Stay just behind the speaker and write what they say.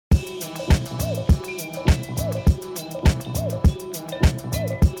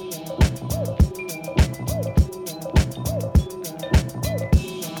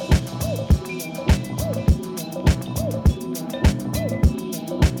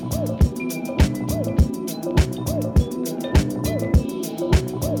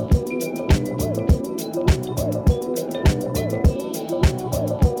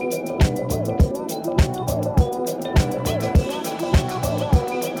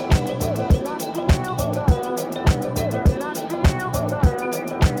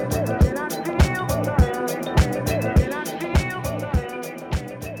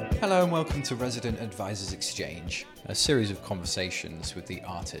Welcome to Resident Advisors Exchange, a series of conversations with the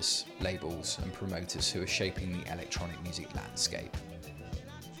artists, labels and promoters who are shaping the electronic music landscape.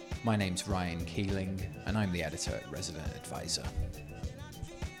 My name's Ryan Keeling and I'm the editor at Resident Advisor.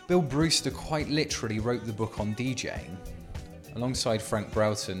 Bill Brewster quite literally wrote the book on DJing. Alongside Frank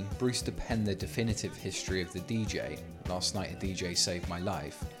Broughton, Brewster penned the definitive history of the DJ, Last Night a DJ Saved My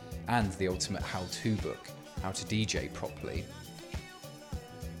Life, and the ultimate how-to book, How to DJ Properly.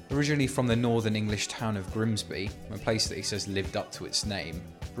 Originally from the northern English town of Grimsby, a place that he says lived up to its name,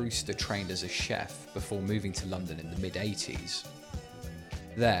 Brewster trained as a chef before moving to London in the mid-80s.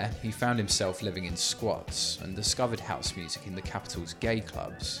 There, he found himself living in squats and discovered house music in the capital's gay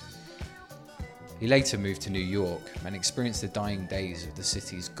clubs. He later moved to New York and experienced the dying days of the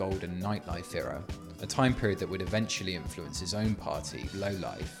city's golden nightlife era, a time period that would eventually influence his own party, Low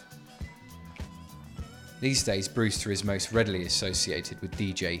Life. These days, Brewster is most readily associated with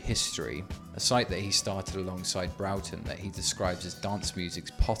DJ History, a site that he started alongside Broughton that he describes as dance music's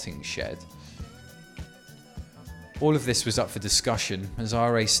potting shed. All of this was up for discussion as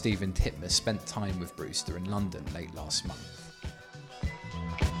RA Stephen Titmuss spent time with Brewster in London late last month.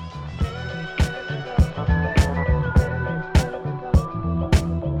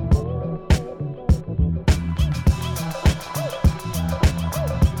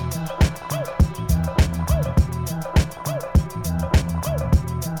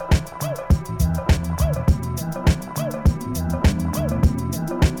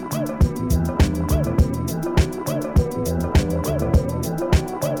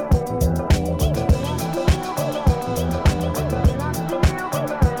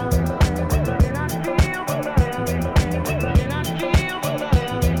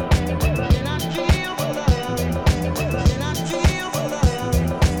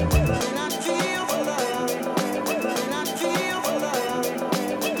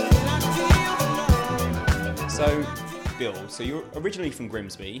 So you're originally from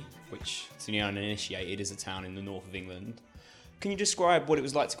Grimsby, which to the uninitiated is a town in the north of England. Can you describe what it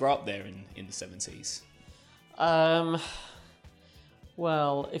was like to grow up there in the 70s?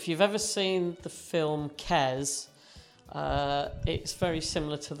 Well, if you've ever seen the film Kes, it's very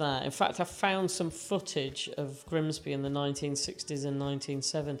similar to that. In fact, I found some footage of Grimsby in the 1960s and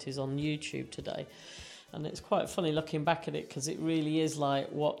 1970s on YouTube today. And it's quite funny looking back at it because it really is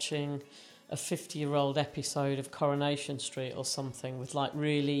like watching a 50-year-old episode of Coronation Street or something with like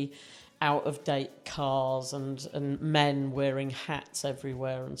really out-of-date cars and men wearing hats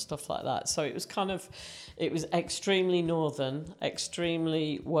everywhere and stuff like that. So it was extremely northern,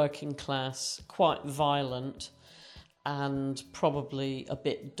 extremely working class, quite violent, and probably a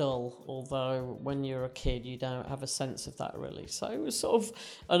bit dull, although when you're a kid you don't have a sense of that really. So it was sort of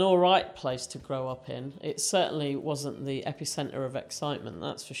an alright place to grow up in. It certainly wasn't the epicenter of excitement,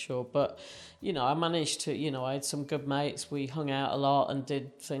 that's for sure, but I managed to, I had some good mates, we hung out a lot and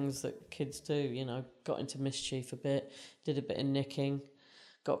did things that kids do, got into mischief a bit, did a bit of nicking,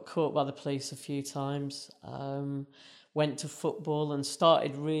 got caught by the police a few times, went to football and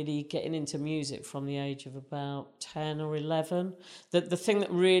started really getting into music from the age of about 10 or 11. The thing that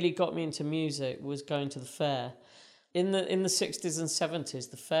really got me into music was going to the fair. In the 60s and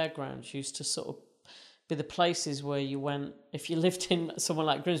 70s, the fairgrounds used to sort of be the places where you went, if you lived in somewhere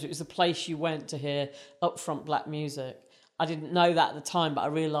like Grimsby, it was the place you went to hear upfront black music. I didn't know that at the time, but I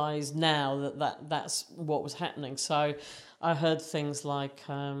realise now that's what was happening. So I heard things like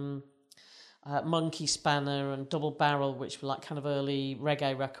Monkey Spanner and Double Barrel, which were like kind of early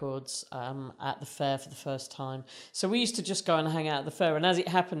reggae records at the fair for the first time. So we used to just go and hang out at the fair, and as it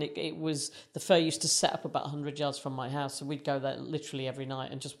happened, it was the fair used to set up about 100 yards from my house, so we'd go there literally every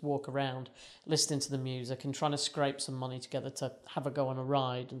night and just walk around listening to the music and trying to scrape some money together to have a go on a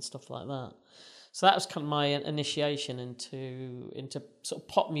ride and stuff like that. So that was kind of my initiation into sort of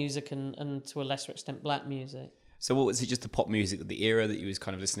pop music and to a lesser extent black music. So what was it, just the pop music of the era that you was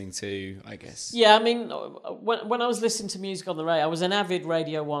kind of listening to, I guess? Yeah, I mean, when I was listening to music on the radio, I was an avid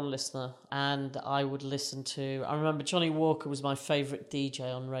Radio 1 listener, and I would listen to, I remember Johnny Walker was my favourite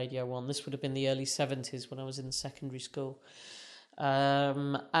DJ on Radio 1. This would have been the early 70s when I was in secondary school.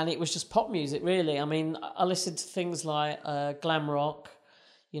 And it was just pop music, really. I mean, I listened to things like glam rock,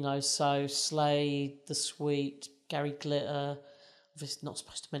 so Slade, The Sweet, Gary Glitter. Obviously not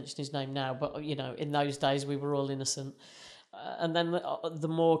supposed to mention his name now, but in those days we were all innocent. And then the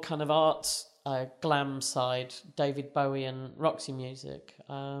more kind of arts glam side, David Bowie and Roxy Music,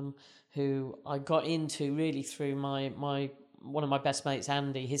 who I got into really through my one of my best mates,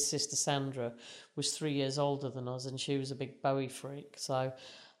 Andy. His sister Sandra was 3 years older than us, and she was a big Bowie freak. So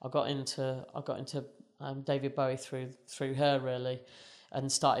I got into David Bowie through her really.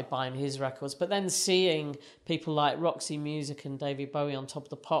 and started buying his records. But then seeing people like Roxy Music and David Bowie on Top of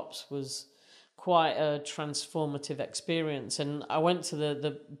the Pops was quite a transformative experience. And I went to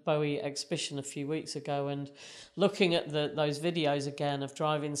the Bowie exhibition a few weeks ago, and looking at those videos again of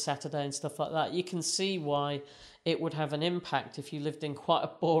Drive-In Saturday and stuff like that, you can see why it would have an impact if you lived in quite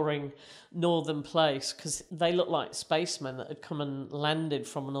a boring northern place, because they look like spacemen that had come and landed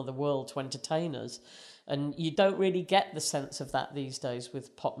from another world to entertain us. And you don't really get the sense of that these days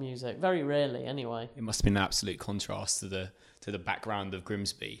with pop music, very rarely anyway. It must have been an absolute contrast to the background of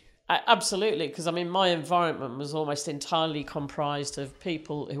Grimsby. Absolutely, because I mean, my environment was almost entirely comprised of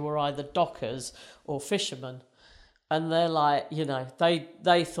people who were either dockers or fishermen, and they're like, you know,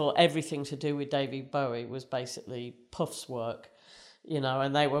 they thought everything to do with David Bowie was basically Puff's work, you know,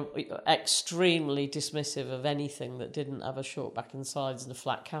 and they were extremely dismissive of anything that didn't have a short back and sides and a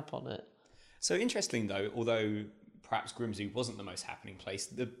flat cap on it. So interesting though, although perhaps Grimsby wasn't the most happening place,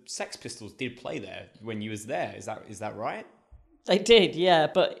 the Sex Pistols did play there when you was there. Is that right? They did, yeah,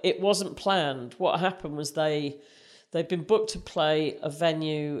 but it wasn't planned. What happened was they'd been booked to play a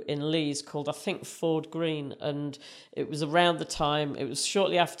venue in Leeds called, I think, Ford Green, and it was around the time, it was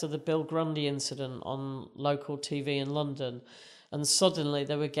shortly after the Bill Grundy incident on local TV in London, and suddenly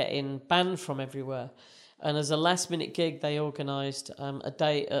they were getting banned from everywhere. And as a last-minute gig, they organised a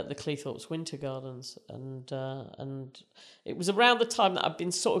date at the Cleethorpes Winter Gardens, and it was around the time that I'd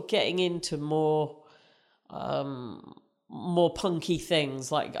been sort of getting into more punky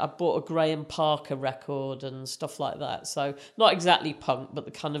things. Like I bought a Graham Parker record and stuff like that. So not exactly punk, but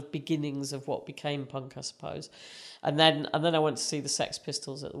the kind of beginnings of what became punk, I suppose. And then I went to see the Sex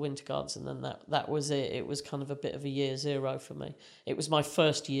Pistols at the Winter Gardens, and then that was it. It was kind of a bit of a year zero for me. It was my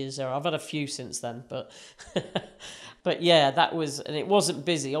first year zero. I've had a few since then, but but yeah, that was, and it wasn't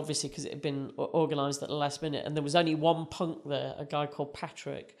busy, obviously, because it had been organised at the last minute. And there was only one punk there, a guy called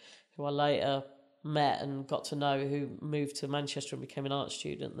Patrick, who I later met and got to know, who moved to Manchester and became an art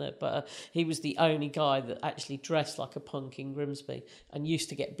student there. But he was the only guy that actually dressed like a punk in Grimsby and used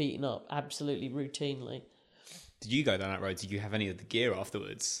to get beaten up absolutely routinely. Did you go down that road? Did you have any of the gear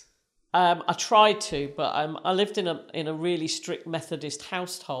afterwards? I tried to, but I lived in a really strict Methodist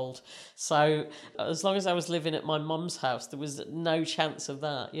household. So as long as I was living at my mum's house, there was no chance of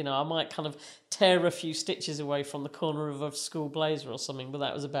that. You know, I might kind of tear a few stitches away from the corner of a school blazer or something, but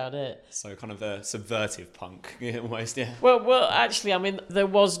that was about it. So kind of a subvertive punk, almost, yeah. Well, actually, I mean, there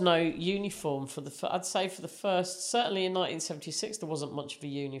was no uniform I'd say for the first, certainly in 1976, there wasn't much of a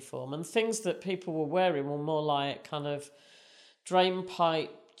uniform. And things that people were wearing were more like kind of drain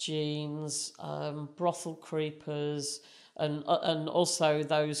pipe jeans, brothel creepers, and also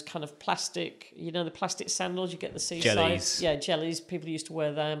those kind of plastic, you know, the plastic sandals you get at the seaside. Jellies. Yeah, jellies. People used to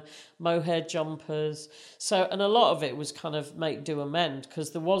wear them. Mohair jumpers. So, and a lot of it was kind of make do amend,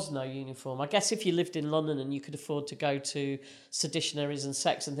 because there was no uniform. I guess if you lived in London and you could afford to go to seditionaries and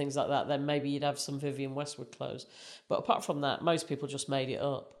sex and things like that, then maybe you'd have some Vivienne Westwood clothes. But apart from that, most people just made it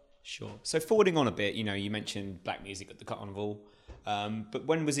up. Sure. So forwarding on a bit, you know, you mentioned black music at the carnival. But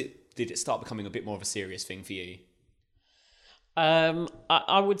when did it start becoming a bit more of a serious thing for you?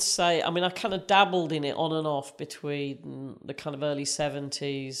 I would say, I mean, I kind of dabbled in it on and off between the kind of early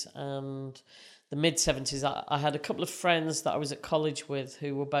 70s and the mid 70s. I had a couple of friends that I was at college with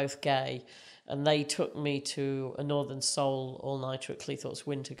who were both gay, and they took me to a Northern Soul all-nighter at Cleethorpes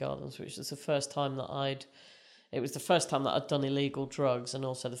Winter Gardens, which was the first time that I'd done illegal drugs, and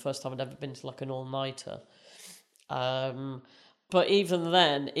also the first time I'd ever been to like an all-nighter. But even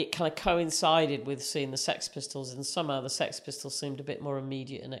then, it kind of coincided with seeing the Sex Pistols, and somehow the Sex Pistols seemed a bit more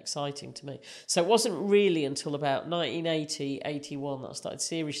immediate and exciting to me. So it wasn't really until about 1980, 81 that I started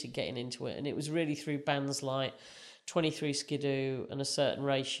seriously getting into it, and it was really through bands like 23 Skidoo and A Certain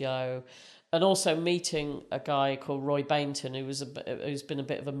Ratio, and also meeting a guy called Roy Bainton, who's been a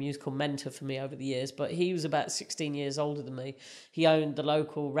bit of a musical mentor for me over the years, but he was about 16 years older than me. He owned the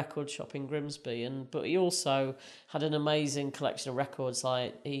local record shop in Grimsby, but he also had an amazing collection of records.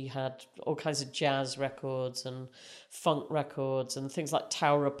 Like he had all kinds of jazz records and funk records and things like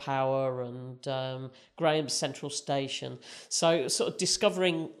Tower of Power and Graham's Central Station. So sort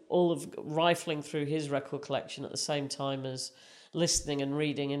of rifling through his record collection at the same time as listening and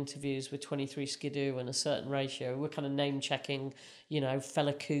reading interviews with 23 Skidoo and A Certain Ratio. We're kind of name-checking, you know,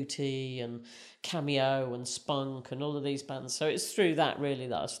 Fela Kuti and Cameo and Spunk and all of these bands. So it's through that, really,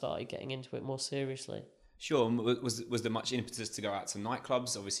 that I started getting into it more seriously. Sure. Was there much impetus to go out to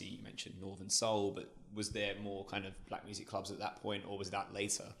nightclubs? Obviously, you mentioned Northern Soul, but was there more kind of black music clubs at that point, or was that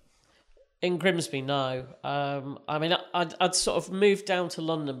later? In Grimsby, no. I mean, I'd sort of moved down to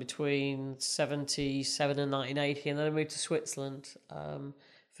London between 77 and 1980, and then I moved to Switzerland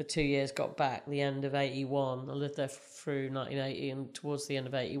for 2 years, got back the end of 81. I lived there through 1980 and towards the end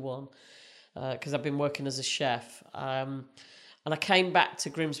of 81 because I've been working as a chef. And I came back to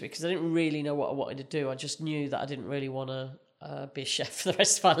Grimsby because I didn't really know what I wanted to do. I just knew that I didn't really want to be a chef for the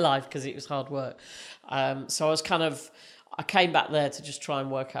rest of my life because it was hard work. So I came back there to just try and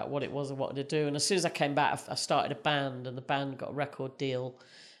work out what it was I wanted to do. And as soon as I came back, I started a band, and the band got a record deal.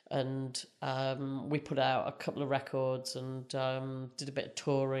 And we put out a couple of records and did a bit of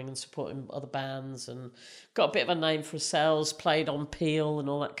touring and supporting other bands, and got a bit of a name for ourselves, played on Peel and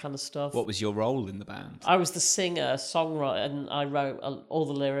all that kind of stuff. What was your role in the band? I was the singer, songwriter, and I wrote all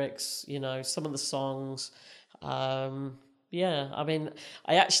the lyrics, some of the songs. I mean,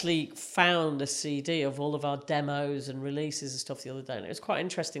 I actually found a CD of all of our demos and releases and stuff the other day, and it was quite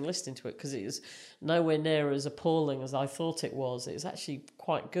interesting listening to it because it was nowhere near as appalling as I thought it was. It was actually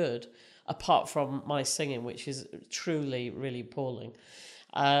quite good, apart from my singing, which is truly, really appalling.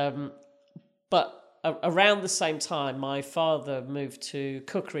 But around the same time, my father moved to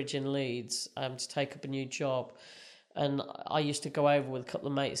Cookridge in Leeds to take up a new job. And I used to go over with a couple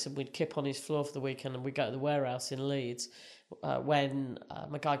of mates, and we'd kip on his floor for the weekend, and we'd go to the warehouse in Leeds when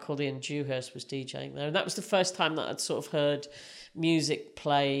a guy called Ian Dewhurst was DJing there. And that was the first time that I'd sort of heard music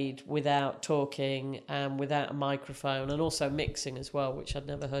played without talking and without a microphone, and also mixing as well, which I'd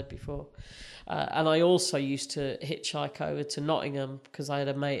never heard before. And I also used to hitchhike over to Nottingham because I had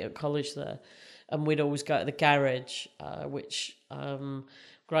a mate at college there, and we'd always go to the garage, which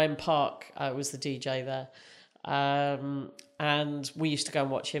Graham Park was the DJ there. And we used to go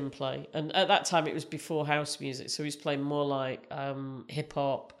and watch him play, and at that time it was before house music, so he was playing more like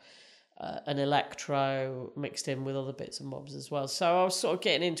hip-hop and electro mixed in with other bits and bobs as well. So I was sort of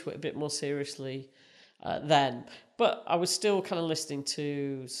getting into it a bit more seriously then, but I was still kind of listening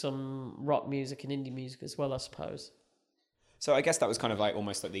to some rock music and indie music as well, I suppose. So I guess that was kind of like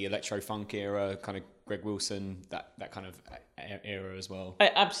almost like the electro-funk era, kind of Greg Wilson, that kind of era as well.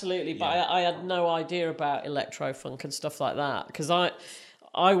 Absolutely, but yeah. I had no idea about electro-funk and stuff like that because I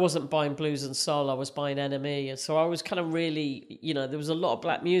wasn't buying blues and soul, I was buying NME. So I was kind of really, there was a lot of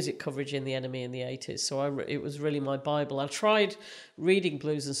black music coverage in the NME in the 80s, so it was really my Bible. I tried reading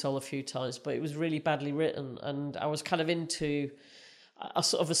blues and soul a few times, but it was really badly written, and I was kind of I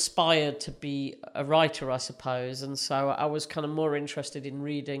sort of aspired to be a writer, I suppose, and so I was kind of more interested in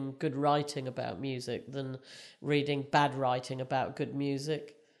reading good writing about music than reading bad writing about good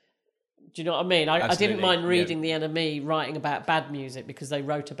music. Do you know what I mean? I didn't mind reading the NME writing about bad music because they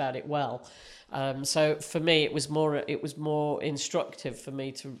wrote about it well. So for me, it was more instructive for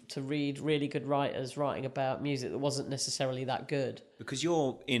me to read really good writers writing about music that wasn't necessarily that good. Because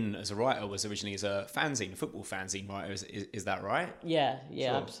you're in as a writer was originally as a football fanzine writer. Is that right? Yeah,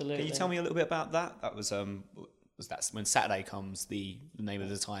 sure. Absolutely. Can you tell me a little bit about that? That was that When Saturday Comes, the name of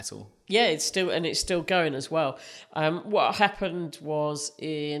the title? Yeah, it's still going as well. What happened was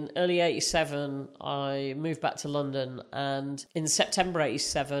in early 87, I moved back to London, and in September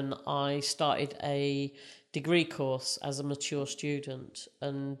 87, I started a degree course as a mature student.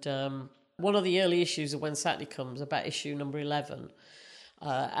 And one of the early issues of When Saturday Comes, about issue number 11,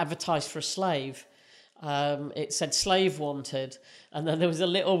 advertised for a slave. It said slave wanted, and then there was a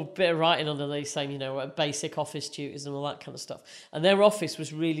little bit of writing underneath saying, basic office duties and all that kind of stuff. And their office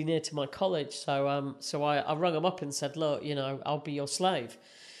was really near to my college, so I rung them up and said, look, I'll be your slave.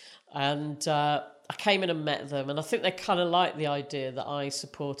 And I came in and met them, and I think they kind of liked the idea that I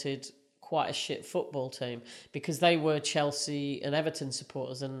supported quite a shit football team because they were Chelsea and Everton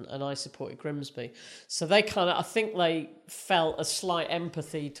supporters, and I supported Grimsby. So they I think they felt a slight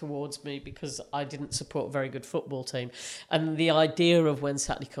empathy towards me because I didn't support a very good football team. And the idea of When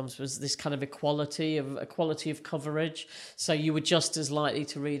Saturday Comes was this kind of equality of coverage. So you were just as likely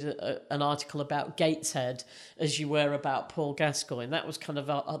to read an article about Gateshead as you were about Paul Gascoigne. That was kind of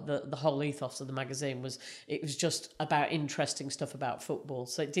the whole ethos of the magazine. It was just about interesting stuff about football.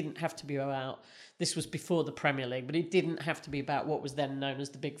 So it didn't have to be about, this was before the Premier League, but it didn't have to be about what was then known as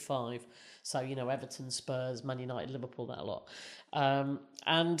the Big Five. So, Everton, Spurs, Man United, Liverpool, that a lot.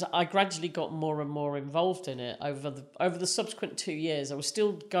 And I gradually got more and more involved in it over the subsequent 2 years. I was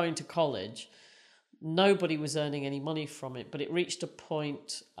still going to college. Nobody was earning any money from it, but it reached a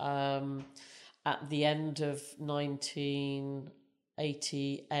point at the end of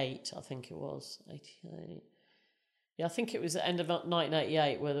 1988, I think it was, 88. Yeah, I think it was the end of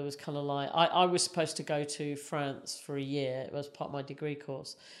 1988 where there was kind of like... I was supposed to go to France for a year. It was part of my degree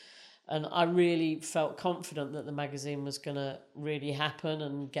course. And I really felt confident that the magazine was going to really happen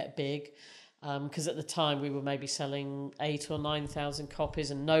and get big. Because at the time we were maybe selling 8,000 or 9,000 copies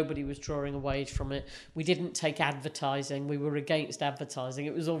and nobody was drawing a wage from it. We didn't take advertising. We were against advertising.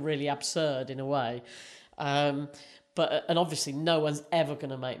 It was all really absurd in a way. And obviously no one's ever going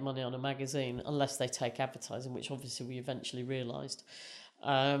to make money on a magazine unless they take advertising, which obviously we eventually realised.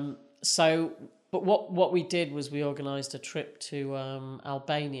 But what we did was we organised a trip to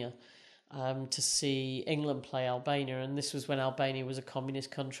Albania to see England play Albania, and this was when Albania was a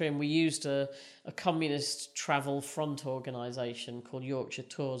communist country, and we used a communist travel front organisation called Yorkshire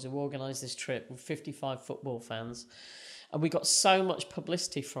Tours who organised this trip with 55 football fans. And we got so much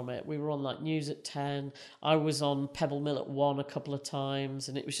publicity from it. We were on like News at 10. I was on Pebble Mill at 1 a couple of times.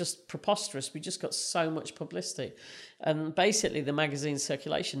 And it was just preposterous. We just got so much publicity. And basically the magazine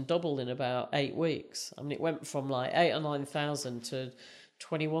circulation doubled in about 8 weeks. I mean, it went from like 8,000 or 9,000 to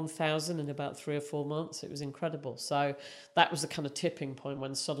 21,000 in about 3 or 4 months. It was incredible. So that was the kind of tipping point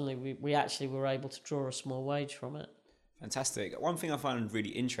when suddenly we actually were able to draw a small wage from it. Fantastic. One thing I found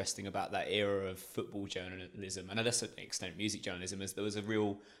really interesting about that era of football journalism, and to a certain extent music journalism, is there was a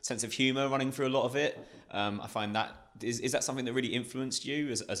real sense of humour running through a lot of it. I find that, is that something that really influenced you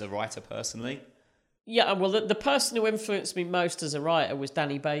as a writer personally? Yeah, well, the person who influenced me most as a writer was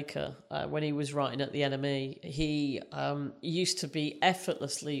Danny Baker. When he was writing at the NME, he used to be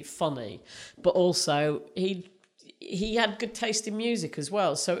effortlessly funny, but also he had good taste in music as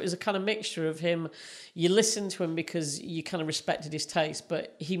well. So it was a kind of mixture of him. You listened to him because you kind of respected his taste,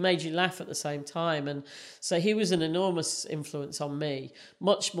 but he made you laugh at the same time. And so he was an enormous influence on me,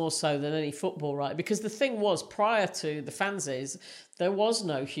 much more so than any football writer. Because the thing was, prior to the fanzines, there was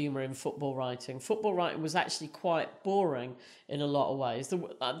no humour in football writing. Football writing was actually quite boring in a lot of ways.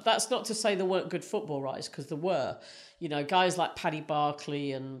 That's not to say there weren't good football writers, because there were. You know, guys like Paddy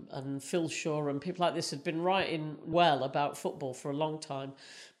Barclay and Phil Shaw and people like this had been writing well about football for a long time,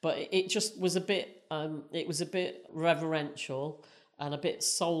 but it just was a bit reverential and a bit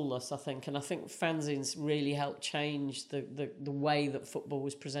soulless, I think. And I think fanzines really helped change the way that football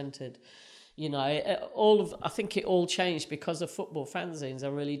was presented. You know, I think it all changed because of football fanzines. I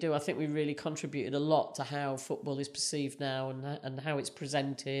really do. I think we really contributed a lot to how football is perceived now and how it's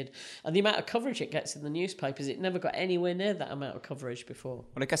presented, and the amount of coverage it gets in the newspapers. It never got anywhere near that amount of coverage before.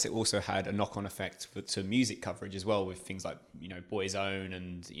 Well, I guess it also had a knock-on effect to music coverage as well, with things like, you know, Boy's Own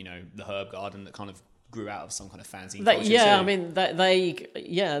and, you know, the Herb Garden that kind of grew out of some kind of fanzine culture too. I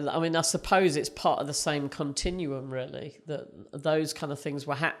mean, I suppose it's part of the same continuum, really, that those kind of things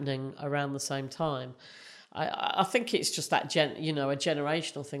were happening around the same time. I think it's just that a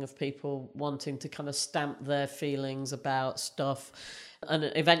generational thing of people wanting to kind of stamp their feelings about stuff,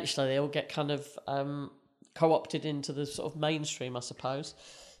 and eventually they all get kind of co-opted into the sort of mainstream, I suppose.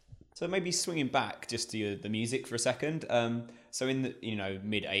 So maybe swinging back just to the music for a second. So in the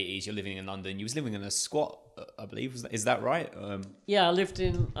mid 80s, you're living in London. You was living in a squat, I believe. Is that right? Yeah, I lived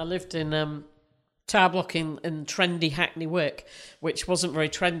in tower block in trendy Hackney Wick, which wasn't very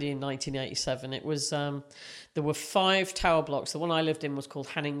trendy in 1987. It was there were 5 tower blocks. The one I lived in was called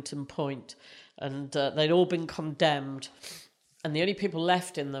Hannington Point, and they'd all been condemned. And the only people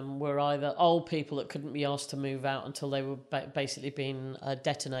left in them were either old people that couldn't be asked to move out until they were basically being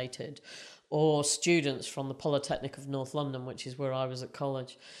detonated, or students from the Polytechnic of North London, which is where I was at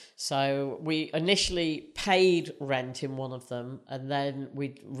college. So we initially paid rent in one of them, and then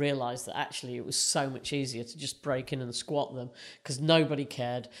we realised that actually it was so much easier to just break in and squat them, because nobody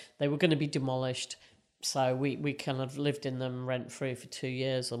cared. They were going to be demolished. So we kind of lived in them rent-free for 2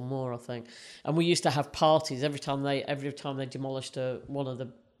 years or more, I think. And we used to have parties every time they demolished one of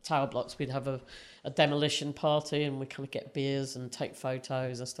the tower blocks. We'd have a demolition party, and we'd kind of get beers and take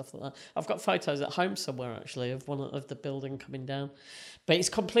photos and stuff like that. I've got photos at home somewhere, actually, of the building coming down. But it's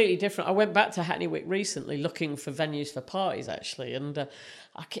completely different. I went back to Hackney Wick recently looking for venues for parties, actually, and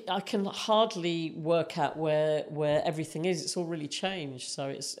I can hardly work out where everything is. It's all really changed. So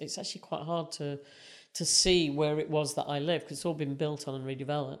it's actually quite hard to see where it was that I lived, because it's all been built on and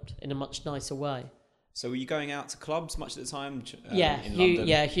redeveloped in a much nicer way. So were you going out to clubs much of the time in London?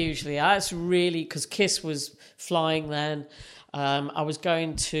 Yeah, hugely. That's really, because Kiss was flying then. I was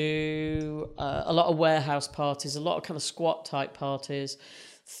going to a lot of warehouse parties, a lot of kind of squat type parties,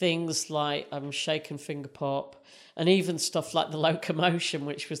 things like Shake and Finger Pop, and even stuff like the Locomotion,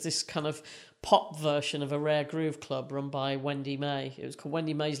 which was this kind of pop version of a Rare Groove club run by Wendy May. It was called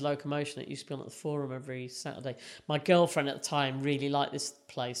Wendy May's Locomotion. It used to be on at the Forum every Saturday. My girlfriend at the time really liked this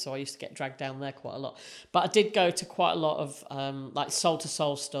place, so I used to get dragged down there quite a lot. But I did go to quite a lot of like Soul to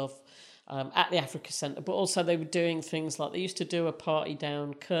Soul stuff, at the Africa Centre, but also they were doing things like they used to do a party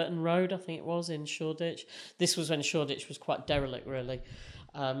down Curtin Road, I think it was, in Shoreditch. This was when Shoreditch was quite derelict, really.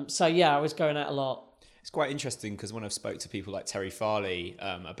 So yeah, I was going out a lot. It's quite interesting because when I've spoke to people like Terry Farley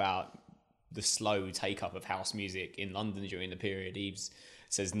about the slow take-up of house music in London during the period, he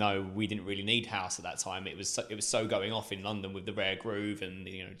says, no, we didn't really need house at that time. It was so going off in London with the rare groove and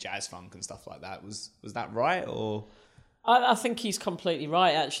jazz funk and stuff like that. Was that right, or...? I think he's completely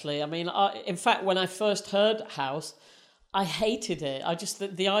right, actually. I mean, in fact, when I first heard house, I hated it.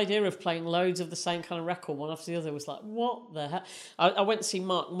 The idea of playing loads of the same kind of record, one after the other, was like, what the hell? I went to see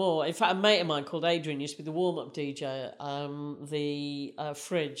Mark Moore. In fact, a mate of mine called Adrian used to be the warm-up DJ at the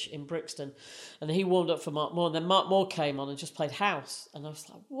Fridge in Brixton, and he warmed up for Mark Moore, and then Mark Moore came on and just played house, and I was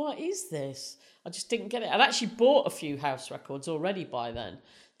like, what is this? I just didn't get it. I'd actually bought a few house records already by then.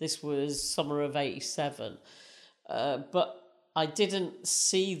 This was summer of 87. But I didn't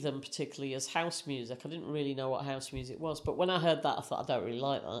see them particularly as house music. I didn't really know what house music was. But when I heard that, I thought, I don't really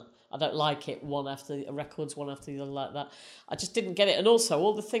like that. I don't like it one after the other like that. I just didn't get it. And also,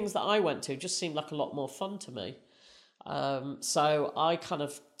 all the things that I went to just seemed like a lot more fun to me. So I kind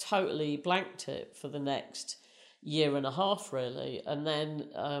of totally blanked it for the next year and a half, really. And then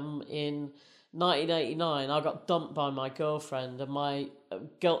in 1989, I got dumped by my girlfriend, and my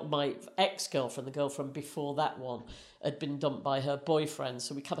ex-girlfriend, the girlfriend before that one, had been dumped by her boyfriend.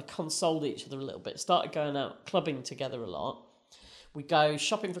 So we kind of consoled each other a little bit, started going out clubbing together a lot. We'd go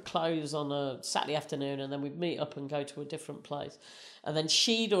shopping for clothes on a Saturday afternoon, and then we'd meet up and go to a different place. And then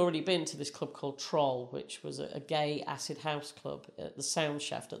she'd already been to this club called Troll, which was a gay acid house club at the Sound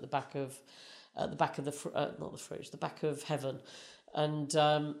Shaft at the back of the back of Heaven.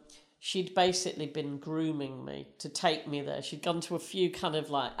 And she'd basically been grooming me to take me there. She'd gone to a few kind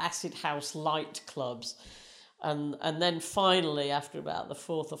of like acid house light clubs. And then finally, after about the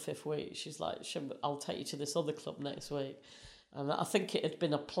 4th or 5th week, she's like, I'll take you to this other club next week. And I think it had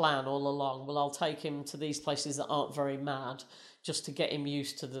been a plan all along. Well, I'll take him to these places that aren't very mad, just to get him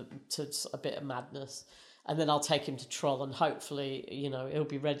used to a bit of madness. And then I'll take him to Troll, and hopefully, he'll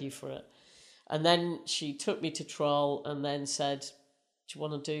be ready for it. And then she took me to Troll and then said, do you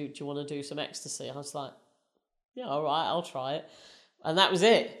want to do some ecstasy? I was like, yeah, all right, I'll try it. And that was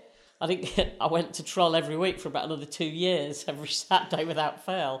it. I went to Troll every week for about another 2 years, every Saturday without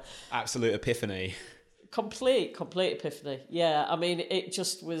fail. Absolute epiphany. Complete epiphany. Yeah, I mean, it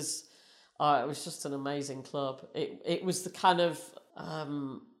just was. It was just an amazing club. It was the kind of.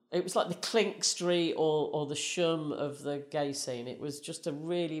 It was like the Clink Street or the Shum of the gay scene. It was just a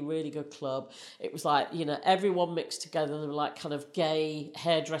really, really good club. It was like, everyone mixed together. There were like kind of gay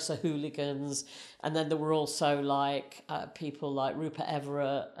hairdresser hooligans. And then there were also like people like Rupert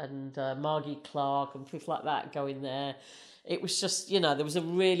Everett and Margie Clark and people like that going there. It was just, there was a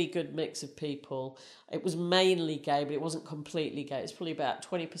really good mix of people. It was mainly gay, but it wasn't completely gay. It's probably about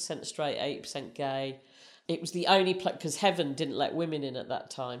 20% straight, 80% gay. It was the only place, because Heaven didn't let women in at that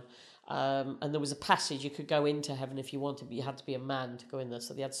time. And there was a passage, you could go into Heaven if you wanted, but you had to be a man to go in there.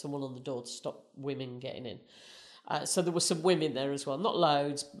 So they had someone on the door to stop women getting in. So there were some women there as well. Not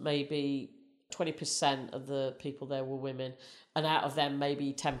loads, maybe 20% of the people there were women. And out of them,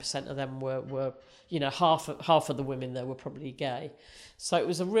 maybe 10% of them were half of the women there were probably gay. So it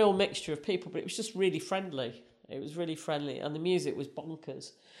was a real mixture of people, but it was just really friendly. It was really friendly. And the music was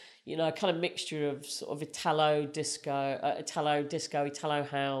bonkers. A kind of mixture of sort of Italo disco, Italo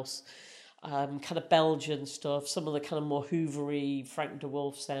house, kind of Belgian stuff, some of the kind of more Hoovery, Frank de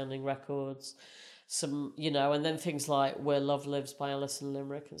Wolf sounding records, some, and then things like Where Love Lives by Alison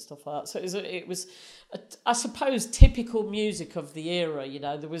Limerick and stuff like that. So it was I suppose, typical music of the era.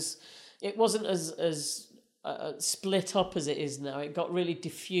 It wasn't as split up as it is now. It got really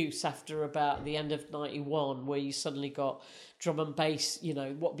diffuse after about the end of 91, where you suddenly got drum and bass,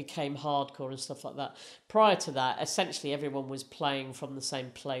 what became hardcore and stuff like that. Prior to that, essentially everyone was playing from the same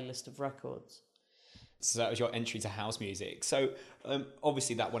playlist of records. So that was your entry to house music. So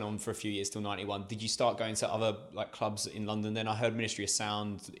obviously that went on for a few years till 91. Did you start going to other clubs in London then? I heard Ministry of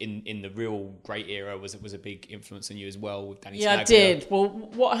Sound in the real great era was a big influence on you as well with Danny Snagger. Yeah, I did. Well,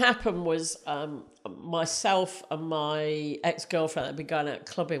 what happened was myself and my ex-girlfriend I'd been going out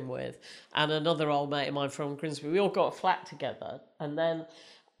clubbing with, and another old mate of mine from Grimsby, we all got a flat together, and then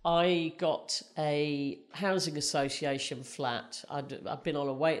I got a housing association flat. I'd been on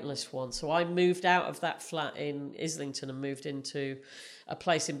a waiting list once, so I moved out of that flat in Islington and moved into a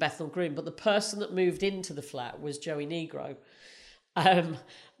place in Bethnal Green. But the person that moved into the flat was Joey Negro.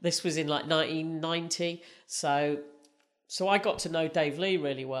 This was in 1990, so So I got to know Dave Lee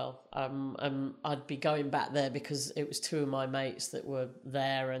really well. I'd be going back there because it was two of my mates that were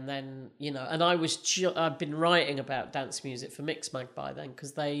there, and then and I'd been writing about dance music for Mixmag by then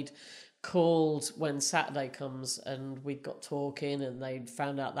because they'd called when Saturday comes, and we'd got talking, and they'd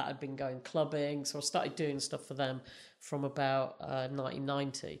found out that I'd been going clubbing, so I started doing stuff for them from about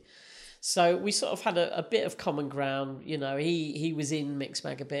 1990. So we sort of had a bit of common ground. He was in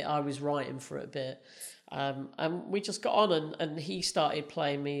Mixmag a bit, I was writing for it a bit. And we just got on, and he started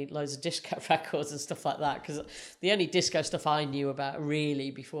playing me loads of disco records and stuff like that, because the only disco stuff I knew about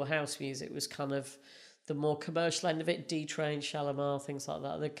really before house music was kind of the more commercial end of it, D-Train, Shalimar, things like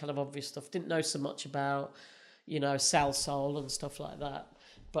that, the kind of obvious stuff. Didn't know so much about, Sal Soul and stuff like that.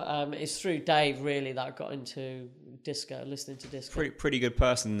 But it's through Dave really that I got into disco, listening to disco. Pretty good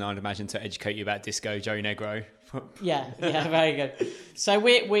person, I'd imagine, to educate you about disco, Joey Negro. yeah, very good. So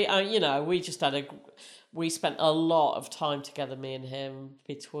we spent a lot of time together, me and him,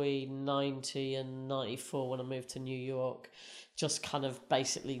 between 90 and 94 when I moved to New York, just kind of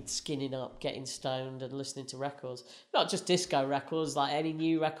basically skinning up, getting stoned and listening to records. Not just disco records, like any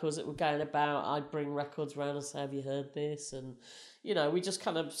new records that were going about. I'd bring records around and say, have you heard this? And, we just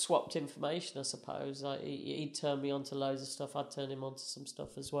kind of swapped information, I suppose. He'd turn me on to loads of stuff. I'd turn him on to some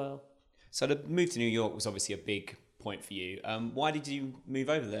stuff as well. So the move to New York was obviously a big point for you. Why did you move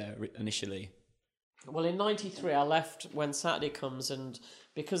over there initially? Well, in 93, I left When Saturday Comes, and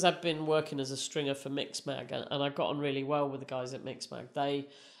because I'd been working as a stringer for Mixmag, and I got on really well with the guys at Mixmag, they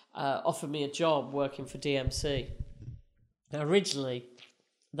offered me a job working for DMC. Now, originally,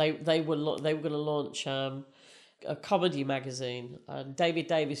 they were going to launch a comedy magazine, and David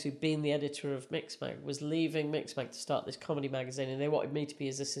Davis, who'd been the editor of Mixmag, was leaving Mixmag to start this comedy magazine, and they wanted me to be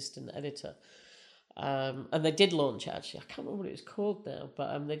his assistant editor. And they did launch it, actually. I can't remember what it was called now,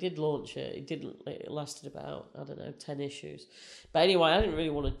 but they did launch it. It lasted about, 10 issues. But anyway, I didn't really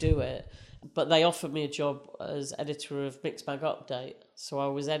want to do it, but they offered me a job as editor of Mixmag Update. So I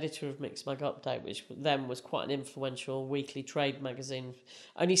was editor of Mixmag Update, which then was quite an influential weekly trade magazine.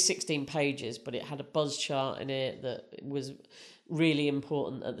 Only 16 pages, but it had a buzz chart in it that was really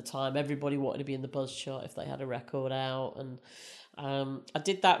important at the time. Everybody wanted to be in the buzz chart if they had a record out, and I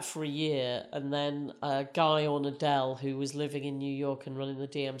did that for a year, and then Guy Ornadell, who was living in New York and running the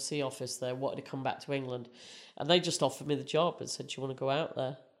DMC office there, wanted to come back to England, and they just offered me the job and said, do you want to go out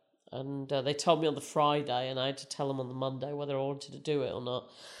there? And they told me on the Friday, and I had to tell them on the Monday whether I wanted to do it or not.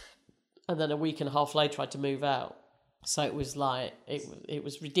 And then a week and a half later I had to move out, so it was like it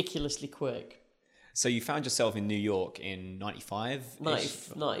was ridiculously quick. So you found yourself in New York in 95?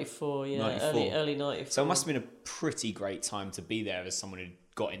 94, yeah. 94. Early 94. So it must have been a pretty great time to be there as someone who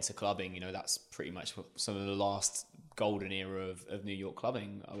got into clubbing. That's pretty much some of the last golden era of New York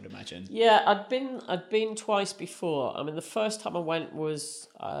clubbing, I would imagine. Yeah, I'd been twice before. I mean, the first time I went was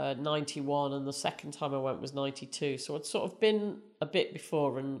 91, and the second time I went was 92. So I'd sort of been a bit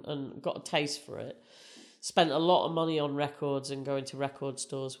before and got a taste for it. Spent a lot of money on records and going to record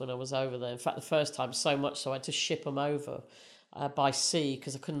stores when I was over there. In fact, the first time, so much so I had to ship them over by sea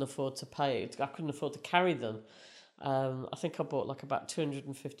because I couldn't afford to pay. I couldn't afford to carry them. I think I bought like about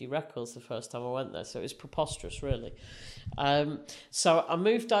 250 records the first time I went there, so it was preposterous, really. So I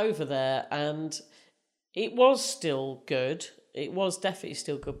moved over there, and it was still good. It was definitely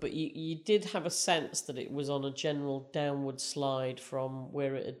still good, but you did have a sense that it was on a general downward slide from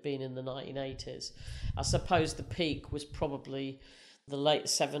where it had been in the 1980s. I suppose the peak was probably the late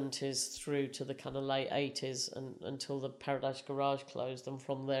 70s through to the kind of late 80s and until the Paradise Garage closed, and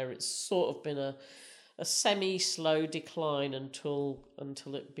from there it's sort of been a semi-slow decline until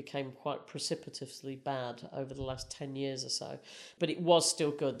it became quite precipitously bad over the last 10 years or so. But it was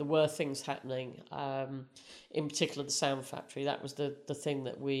still good. There were things happening, in particular the Sound Factory. That was the thing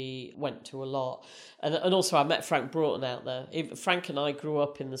that we went to a lot. And also I met Frank Broughton out there. Frank and I grew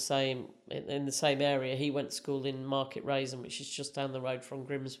up in the same area. He went to school in Market Raisin, which is just down the road from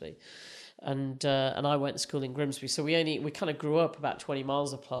Grimsby. And I went to school in Grimsby, so we kind of grew up about 20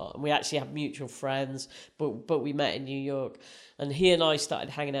 miles apart, and we actually had mutual friends, but we met in New York, and he and I started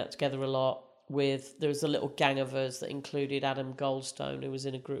hanging out together a lot. There was a little gang of us that included Adam Goldstone, who was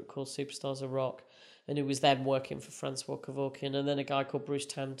in a group called Superstars of Rock, and who was then working for Francois Kevorkian, and then a guy called Bruce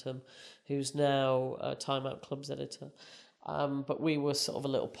Tantum, who's now Time Out Club's editor. But we were sort of a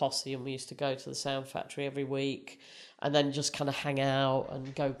little posse, and we used to go to the Sound Factory every week and then just kind of hang out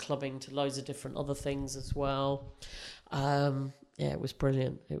and go clubbing to loads of different other things as well. It was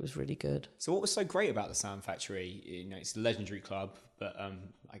brilliant. It was really good. So what was so great about the Sound Factory? It's a legendary club, but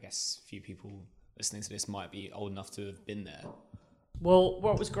I guess few people listening to this might be old enough to have been there. Well,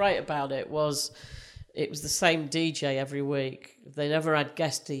 what was great about it was it was the same DJ every week. They never had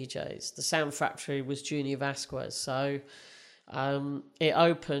guest DJs. The Sound Factory was Junior Vasquez. So it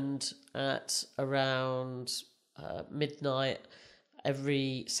opened at around midnight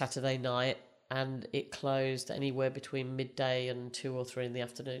every Saturday night, and it closed anywhere between midday and 2 or 3 in the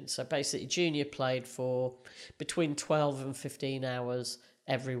afternoon. So basically, Junior played for between 12 and 15 hours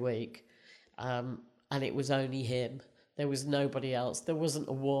every week, and it was only him. There was nobody else. There wasn't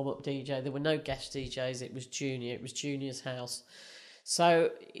a warm-up DJ. There were no guest DJs. It was Junior. It was Junior's house. So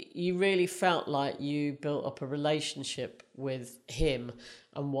you really felt like you built up a relationship with him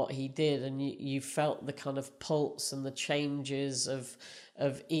and what he did, and you felt the kind of pulse and the changes of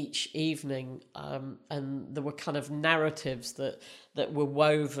each evening, and there were kind of narratives that were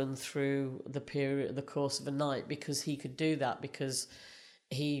woven through the course of a night, because he could do that because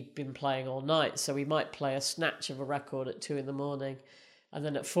he'd been playing all night. So he might play a snatch of a record at 2 a.m, and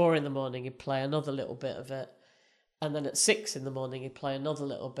then at 4 a.m. he'd play another little bit of it. And then at 6 a.m, he'd play another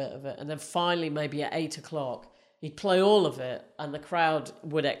little bit of it. And then finally, maybe at 8 o'clock, he'd play all of it, and the crowd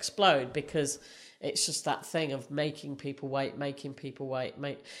would explode, because it's just that thing of making people wait.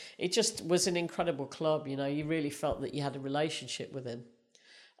 It just was an incredible club, you know. You really felt that you had a relationship with him.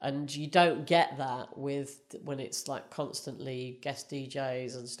 And you don't get that when it's like constantly guest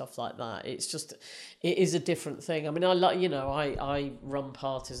DJs and stuff like that. It is a different thing. I mean, I run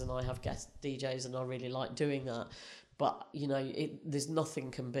parties and I have guest DJs, and I really like doing that. But, you know, there's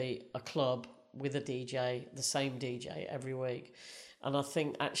nothing can beat a club with a DJ, the same DJ every week. And I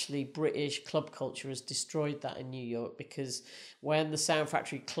think actually British club culture has destroyed that in New York, because when the Sound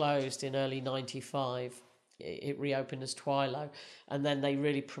Factory closed in early 95, it reopened as Twilo, and then they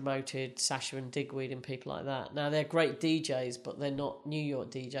really promoted Sasha and Digweed and people like that. Now, they're great DJs, but they're not New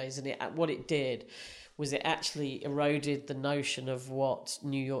York DJs, and what it did was it actually eroded the notion of what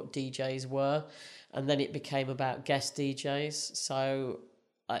New York DJs were, and then it became about guest DJs. So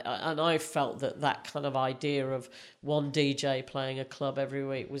I felt that kind of idea of one DJ playing a club every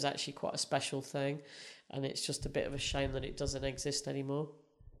week was actually quite a special thing, and it's just a bit of a shame that it doesn't exist anymore.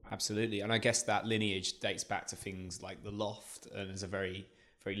 Absolutely. And I guess that lineage dates back to things like the Loft, and there's a very,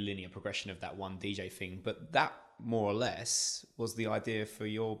 very linear progression of that one DJ thing. But that, more or less, was the idea for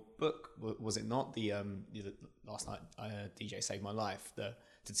your book, was it not? The Last Night DJ Saved My Life,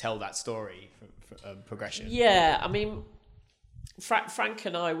 to tell that story for progression. Yeah, I mean, Frank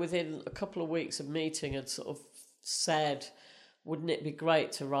and I, within a couple of weeks of meeting, had sort of said, wouldn't it be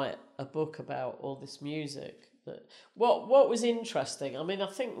great to write a book about all this music? What was interesting, I mean, I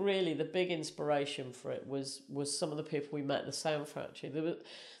think really the big inspiration for it was some of the people we met at the Sound Factory.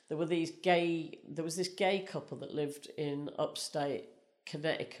 There was this gay couple that lived in upstate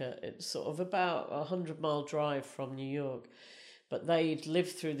Connecticut. It's sort of about a 100-mile drive from New York, but they'd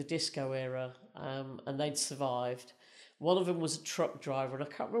lived through the disco era, and they'd survived. One of them was a truck driver, and I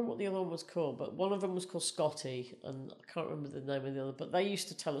can't remember what the other one was called, but one of them was called Scotty, and I can't remember the name of the other, but they used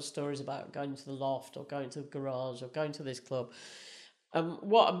to tell us stories about going to the Loft or going to the garage or going to this club.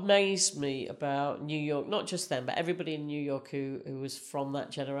 What amazed me about New York, not just them, but everybody in New York who was from that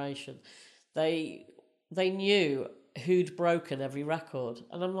generation, they knew who'd broken every record.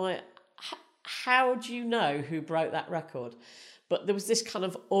 And I'm like, how do you know who broke that record? But there was this kind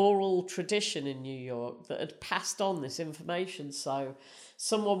of oral tradition in New York that had passed on this information. So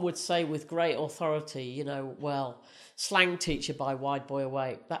someone would say with great authority, you know, well, Slang Teacher by Wide Boy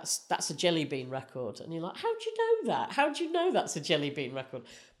Awake, that's a Jelly Bean record. And you're like, how do you know that? How do you know that's a Jelly Bean record?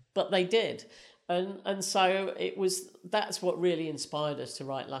 But they did. And so that's what really inspired us to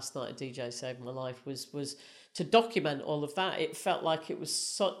write Last Night a DJ Saved My Life, was to document all of that. It felt like it was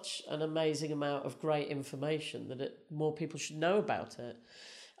such an amazing amount of great information that more people should know about it.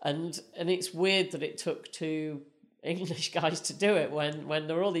 And it's weird that it took 2 English guys to do it when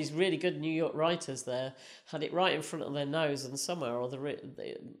there were all these really good New York writers there, had it right in front of their nose, and somewhere or other,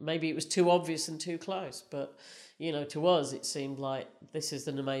 maybe it was too obvious and too close. But, you know, to us, it seemed like this is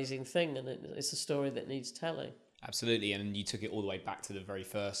an amazing thing, and it's a story that needs telling. Absolutely, and you took it all the way back to the very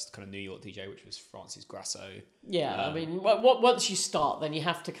first kind of New York DJ, which was Francis Grasso. Yeah, I mean, once you start, then you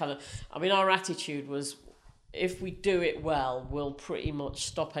have to kind of... I mean, our attitude was, if we do it well, we'll pretty much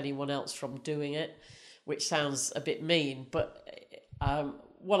stop anyone else from doing it, which sounds a bit mean, but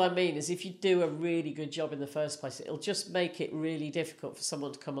what I mean is if you do a really good job in the first place, it'll just make it really difficult for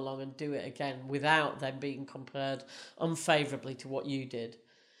someone to come along and do it again without them being compared unfavourably to what you did.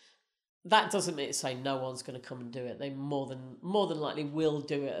 That doesn't mean to say no one's going to come and do it. They more than likely will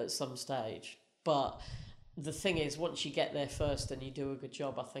do it at some stage. But the thing is, once you get there first and you do a good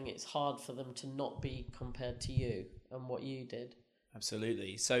job, I think it's hard for them to not be compared to you and what you did.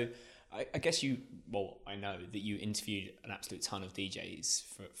 Absolutely. So I guess I know that you interviewed an absolute ton of DJs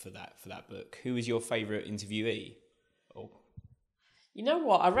for that book. Who was your favourite interviewee? Oh. You know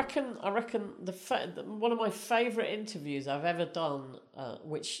what? I reckon one of my favourite interviews I've ever done,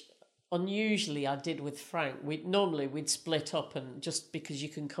 which unusually I did with Frank. We'd split up, and just because you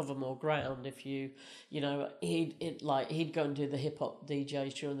can cover more ground if he'd go and do the hip hop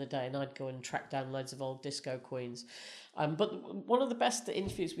DJs during the day, and I'd go and track down loads of old disco queens. But one of the best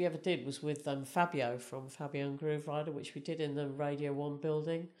interviews we ever did was with Fabio from Fabio and Grooverider, which we did in the Radio 1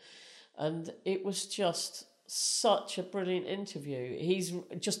 building. And it was just such a brilliant interview. He's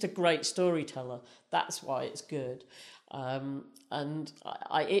just a great storyteller. That's why it's good. And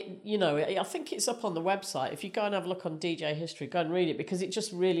I think it's up on the website. If you go and have a look on DJ History, go and read it, because it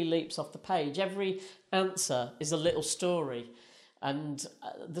just really leaps off the page. Every answer is a little story. And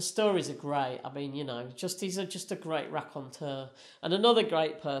the stories are great. I mean, he's just a great raconteur. And another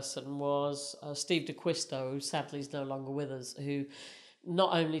great person was Steve D'Acquisto, who sadly is no longer with us, who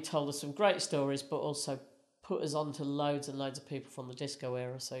not only told us some great stories, but also put us on to loads and loads of people from the disco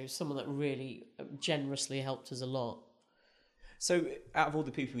era. So someone that really generously helped us a lot. So out of all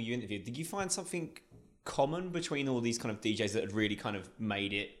the people you interviewed, did you find something common between all these kind of DJs that had really kind of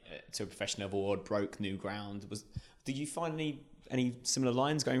made it to a professional level or broke new ground? Did you find any similar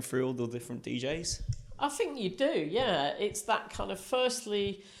lines going through all the different DJs? I think you do, yeah. It's that kind of,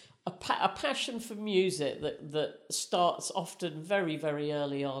 firstly, a passion for music that starts often very, very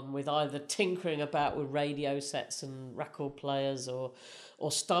early on, with either tinkering about with radio sets and record players or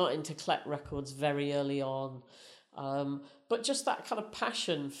starting to collect records very early on. But just that kind of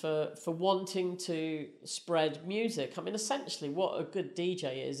passion for wanting to spread music. I mean, essentially what a good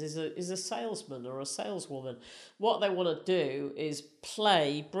DJ is a salesman or a saleswoman. What they want to do is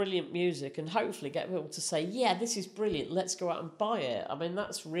play brilliant music and hopefully get people to say, yeah, this is brilliant, let's go out and buy it. I mean,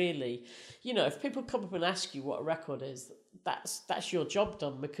 that's really, if people come up and ask you what a record is, that's your job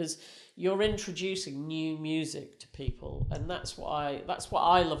done, because you're introducing new music to people, and that's what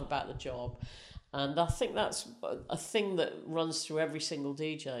I love about the job. And I think that's a thing that runs through every single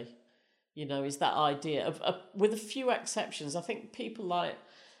DJ, is that idea of with a few exceptions. I think people like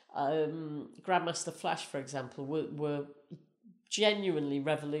Grandmaster Flash, for example, were genuinely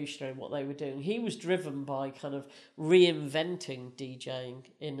revolutionary in what they were doing. He was driven by kind of reinventing DJing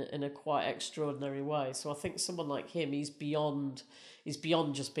in a quite extraordinary way. So I think someone like him, he's beyond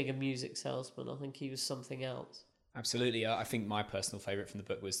just being a music salesman. I think he was something else. Absolutely. I think my personal favourite from the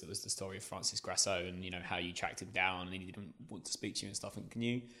book was the story of Francis Grasso, and how you tracked him down and he didn't want to speak to you and stuff. And can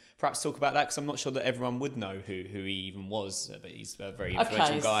you perhaps talk about that? Because I'm not sure that everyone would know who he even was, but he's a very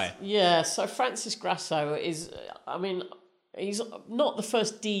influential guy. Yeah, so Francis Grasso is, he's not the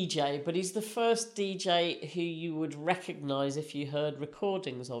first DJ, but he's the first DJ who you would recognise if you heard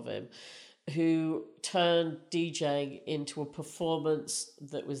recordings of him, who turned DJing into a performance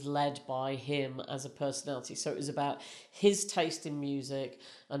that was led by him as a personality. So it was about his taste in music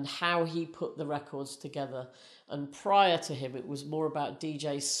and how he put the records together. And prior to him, it was more about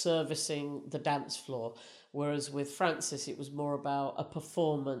DJs servicing the dance floor. Whereas with Francis, it was more about a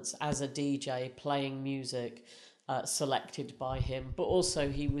performance as a DJ playing music selected by him. But also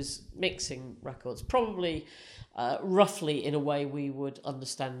he was mixing records, probably roughly in a way we would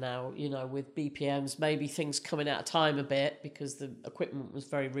understand now, with BPMs, maybe things coming out of time a bit because the equipment was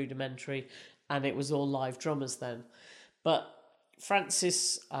very rudimentary and it was all live drummers then. But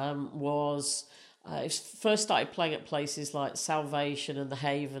Francis first started playing at places like Salvation and The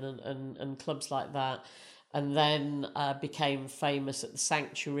Haven and clubs like that, and then became famous at the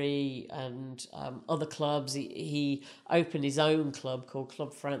Sanctuary and other clubs. He opened his own club called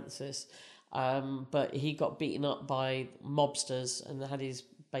Club Francis, but he got beaten up by mobsters and had his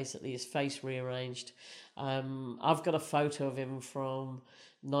face rearranged. I've got a photo of him from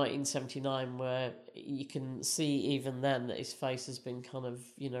 1979 where you can see even then that his face has been kind of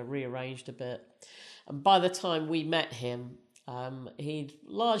rearranged a bit. And by the time we met him, he'd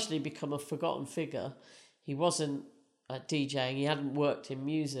largely become a forgotten figure. He wasn't DJing. He hadn't worked in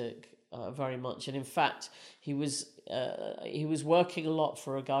music very much, and in fact, he was working a lot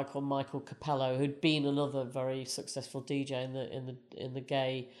for a guy called Michael Capello, who'd been another very successful DJ in the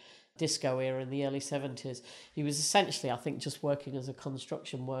gay disco era in the early 70s. He was essentially, I think, just working as a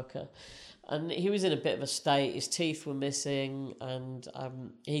construction worker, and he was in a bit of a state. His teeth were missing, and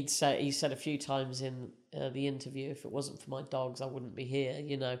he said a few times in the interview, if it wasn't for my dogs, I wouldn't be here,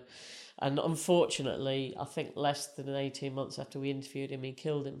 And unfortunately, I think less than 18 months after we interviewed him, he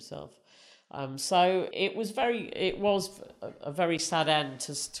killed himself. So it was a very sad end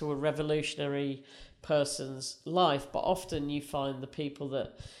to a revolutionary person's life, but often you find the people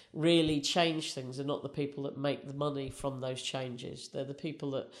that really change things are not the people that make the money from those changes. They're the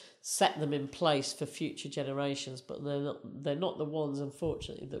people that set them in place for future generations, but they're not the ones,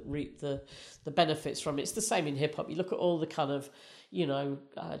 unfortunately, that reap the benefits from it. It's the same in hip hop. You look at all the kind of,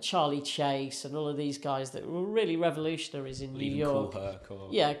 Charlie Chase and all of these guys that were really revolutionaries in New York. Kool Herc or...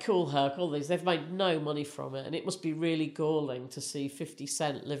 Yeah, Kool Herc, all these. They've made no money from it, and it must be really galling to see 50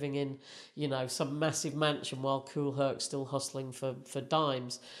 Cent living in, some massive mansion while Kool Herc's still hustling for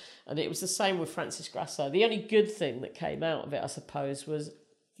dimes. And it was the same with Francis Grasso. The only good thing that came out of it, I suppose, was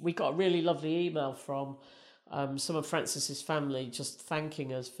we got a really lovely email from some of Francis's family just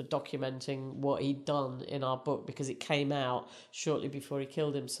thanking us for documenting what he'd done in our book, because it came out shortly before he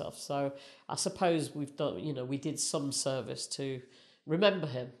killed himself. So I suppose we've done, we did some service to remember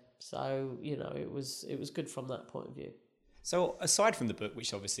him. So, it was good from that point of view. So aside from the book,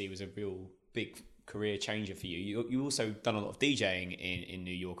 which obviously was a real big career changer for you, you also done a lot of DJing in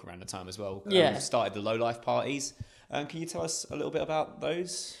New York around the time as well. Yeah. Started the Low Life parties. Can you tell us a little bit about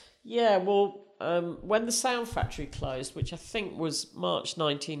those? Yeah, well, when the Sound Factory closed, which I think was March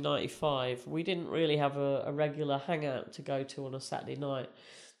 1995, we didn't really have a regular hangout to go to on a Saturday night.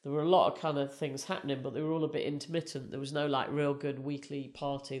 There were a lot of kind of things happening, but they were all a bit intermittent. There was no real good weekly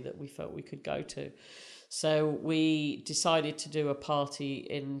party that we felt we could go to. So we decided to do a party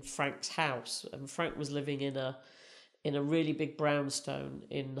in Frank's house, and Frank was living in a really big brownstone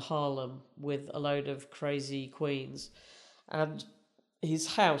in Harlem with a load of crazy queens, and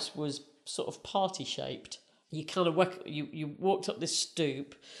his house was sort of party shaped. You kind of you walked up this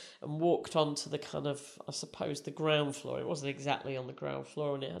stoop and walked onto the kind of, I suppose, the ground floor. It wasn't exactly on the ground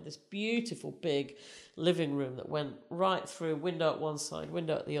floor, and it had this beautiful big living room that went right through, window at one side,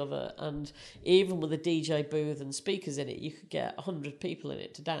 window at the other, and even with a DJ booth and speakers in it, you could get 100 people in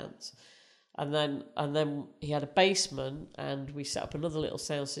it to dance. And then he had a basement, and we set up another little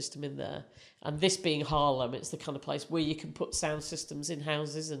sound system in there. And this being Harlem, it's the kind of place where you can put sound systems in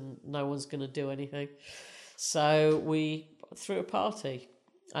houses and no one's going to do anything. So we threw a party,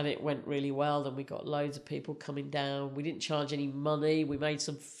 and it went really well. Then we got loads of people coming down. We didn't charge any money. We made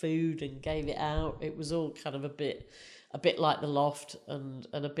some food and gave it out. It was all kind of a bit like the Loft and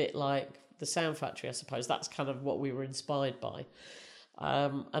a bit like the Sound Factory, I suppose. That's kind of what we were inspired by.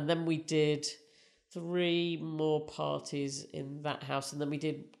 And then we did 3 more parties in that house, and then we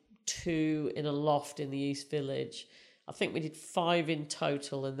did 2 in a loft in the East Village. I think we did 5 in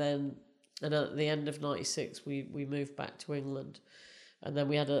total, and at the end of 96 we moved back to England, and then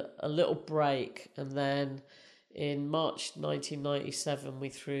we had a little break, and then in March 1997 we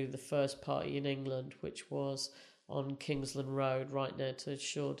threw the first party in England, which was on Kingsland Road, right near to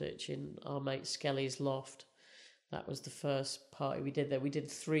Shoreditch, in our mate Skelly's loft. That was the first party we did there. We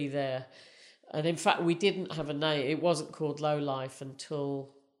did 3 there. And in fact, we didn't have a name. It wasn't called Low Life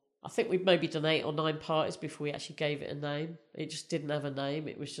until, I think we'd maybe done 8 or 9 parties before we actually gave it a name. It just didn't have a name.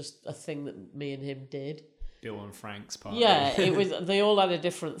 It was just a thing that me and him did. Bill and Frank's party. Yeah, it was. They all had a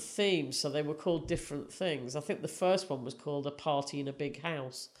different theme, so they were called different things. I think the first one was called A Party in a Big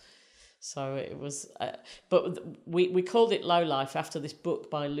House. So it was, but we called it Low Life after this book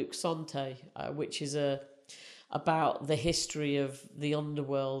by Luc Sonte, which is about the history of the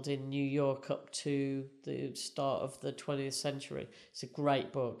underworld in New York up to the start of the 20th century. It's a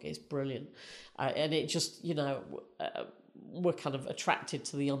great book. It's brilliant. And it just, we're kind of attracted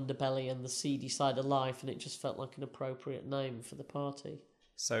to the underbelly and the seedy side of life, and it just felt like an appropriate name for the party.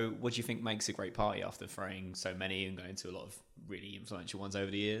 So what do you think makes a great party after throwing so many and going to a lot of really influential ones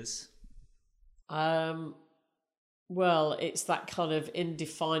over the years? Well, it's that kind of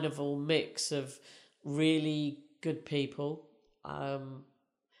indefinable mix of really good people. I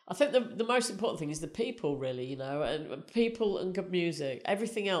think the most important thing is the people, really, and people and good music.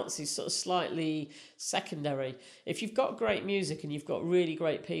 Everything else is sort of slightly secondary. If you've got great music and you've got really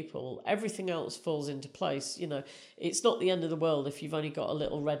great people, everything else falls into place. It's not the end of the world if you've only got a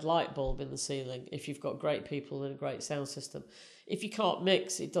little red light bulb in the ceiling, if you've got great people and a great sound system. If you can't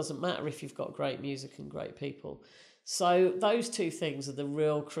mix, it doesn't matter if you've got great music and great people. So those 2 things are the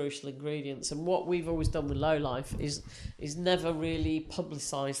real crucial ingredients. And what we've always done with Low Life is never really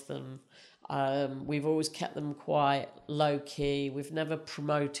publicised them. We've always kept them quite low key. We've never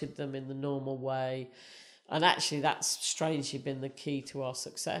promoted them in the normal way. And actually that's strangely been the key to our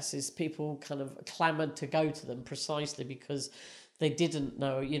success, is people kind of clamoured to go to them precisely because they didn't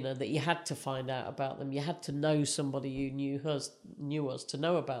know, that you had to find out about them. You had to know somebody who knew us to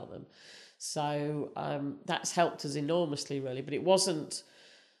know about them. So that's helped us enormously, really. But it wasn't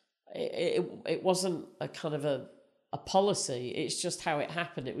a kind of a policy. It's just how it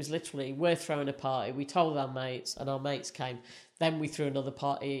happened. It was literally, we're throwing a party. We told our mates, and our mates came. Then we threw another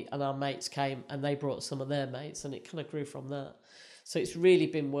party, and our mates came, and they brought some of their mates, and it kind of grew from that. So it's really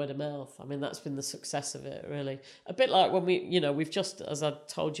been word of mouth. I mean, that's been the success of it, really. A bit like when we've just, as I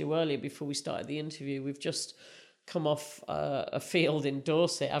told you earlier before we started the interview, we've just come off a field in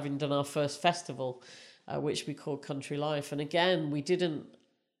Dorset, having done our first festival, which we called Country Life. And again, we didn't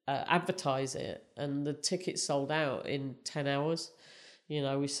advertise it, and the tickets sold out in 10 hours.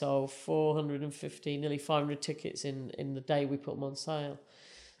 We sold 450, nearly 500 tickets in the day we put them on sale.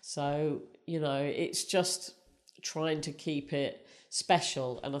 So, it's just trying to keep it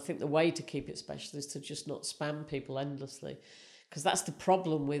special. And I think the way to keep it special is to just not spam people endlessly. Because that's the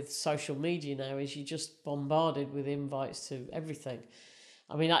problem with social media now, is you're just bombarded with invites to everything.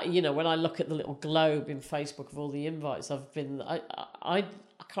 I mean, when I look at the little globe in Facebook of all the invites I've been, I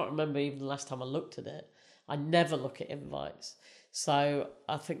can't remember even the last time I looked at it. I never look at invites. So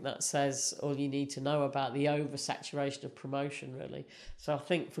I think that says all you need to know about the oversaturation of promotion, really. So I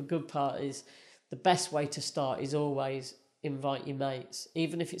think for good parties, the best way to start is always invite your mates.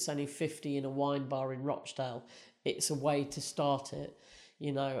 Even if it's only 50 in a wine bar in Rochdale, it's a way to start it.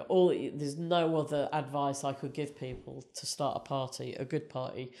 There's no other advice I could give people to start a party. A good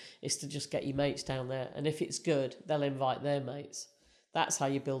party is to just get your mates down there. And if it's good, they'll invite their mates. That's how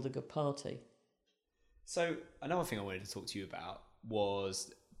you build a good party. So another thing I wanted to talk to you about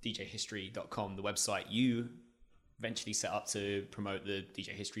was djhistory.com, the website you eventually set up to promote the DJ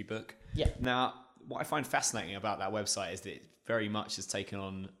History book. Yeah. Now, what I find fascinating about that website is that it very much has taken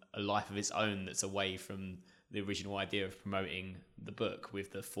on a life of its own that's away from the original idea of promoting the book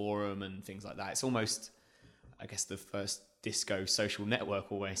with the forum and things like that. It's almost, I guess, the first disco social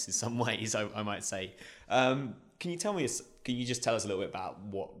network almost in some ways, I might say. Can you just tell us a little bit about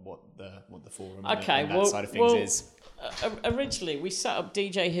what the forum and that side of things is? Originally, we set up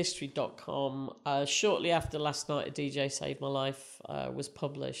djhistory.com shortly after Last Night a DJ Saved My Life was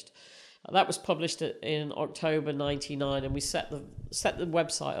published. That was published in October 99, and we set the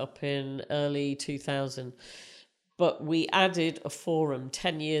website up in early 2000. But we added a forum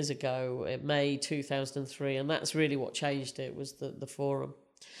 10 years ago, in May 2003, and that's really what changed it, was the forum.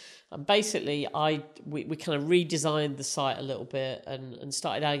 And basically, we kind of redesigned the site a little bit and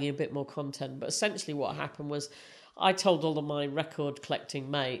started adding a bit more content. But essentially what happened was, I told all of my record collecting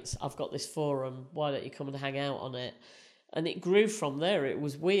mates, I've got this forum, why don't you come and hang out on it? And it grew from there. It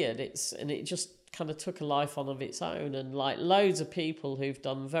was weird. It just kind of took a life on of its own. And like loads of people who've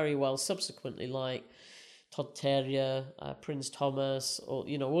done very well subsequently, like Todd Terje, Prince Thomas, or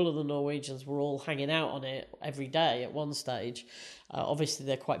all of the Norwegians were all hanging out on it every day at one stage. Obviously,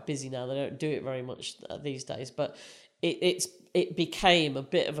 they're quite busy now. They don't do it very much these days. But it became a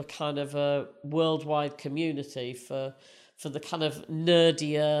bit of a kind of a worldwide community for the kind of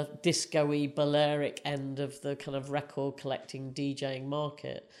nerdier, disco-y, Balearic end of the kind of record collecting DJing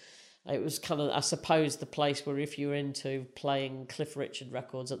market. It was kind of, I suppose, the place where if you were into playing Cliff Richard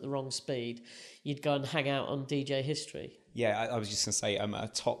records at the wrong speed, you'd go and hang out on DJ History. Yeah, I was just going to say,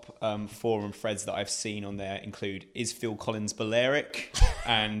 a top forum threads that I've seen on there include, is Phil Collins Balearic?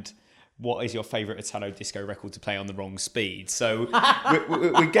 And what is your favourite Italo disco record to play on the wrong speed? So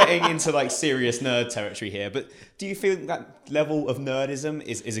we're getting into like serious nerd territory here. But do you feel that level of nerdism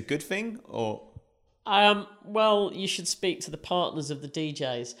is a good thing, or? Well, you should speak to the partners of the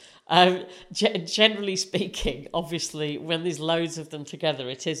DJs. Generally speaking, obviously, when there's loads of them together,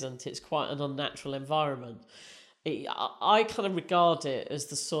 it isn't. It's quite an unnatural environment. I kind of regard it as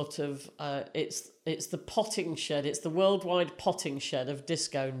the sort of it's the potting shed. It's the worldwide potting shed of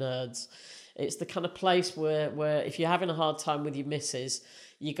disco nerds. It's the kind of place where if you're having a hard time with your missus,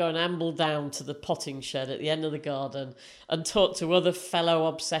 you go and amble down to the potting shed at the end of the garden and talk to other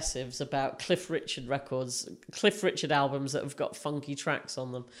fellow obsessives about Cliff Richard records, Cliff Richard albums that have got funky tracks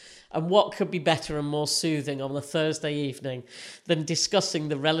on them. And what could be better and more soothing on a Thursday evening than discussing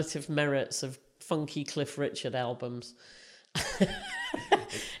the relative merits of funky Cliff Richard albums?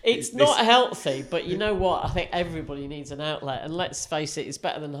 It's not healthy, but you know what? I think everybody needs an outlet. And let's face it, it's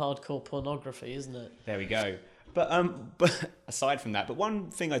better than hardcore pornography, isn't it? There we go. But aside from that, but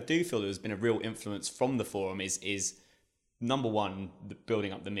one thing I do feel there's been a real influence from the forum is number one,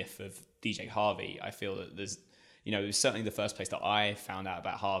 building up the myth of DJ Harvey. I feel that there's, it was certainly the first place that I found out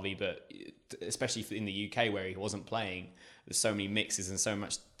about Harvey, but especially in the UK where he wasn't playing, there's so many mixes and so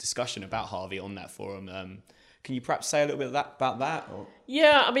much discussion about Harvey on that forum. Can you perhaps say a little bit about that? Or?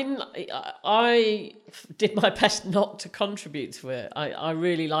 Yeah, I mean, I did my best not to contribute to it. I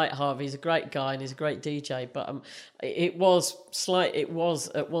really like Harvey. He's a great guy and he's a great DJ. But it was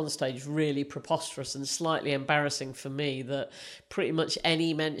at one stage really preposterous and slightly embarrassing for me that pretty much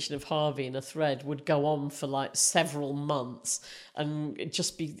any mention of Harvey in a thread would go on for like several months, and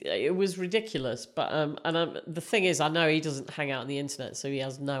it was ridiculous. But the thing is, I know he doesn't hang out on the internet, so he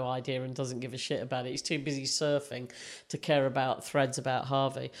has no idea and doesn't give a shit about it. He's too busy surfing to care about threads about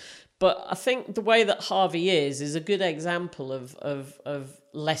Harvey. But I think the way that Harvey is a good example of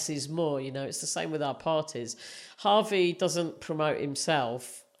less is more. You know, it's the same with our parties. Harvey doesn't promote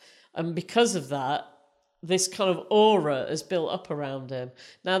himself, and because of that, this kind of aura has built up around him.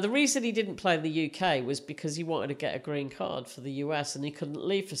 Now, the reason he didn't play in the UK was because he wanted to get a green card for the US and he couldn't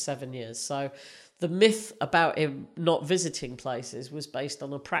leave for 7 years. So the myth about him not visiting places was based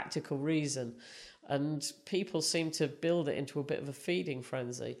on a practical reason. And people seem to build it into a bit of a feeding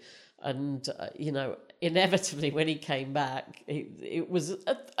frenzy. And, inevitably when he came back, it was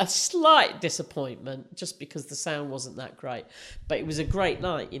a slight disappointment just because the sound wasn't that great. But it was a great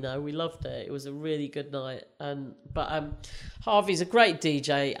night, we loved it. It was a really good night. But Harvey's a great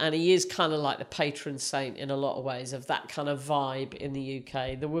DJ, and he is kind of like the patron saint in a lot of ways of that kind of vibe in the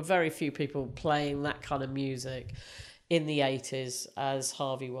UK. There were very few people playing that kind of music in the 80s as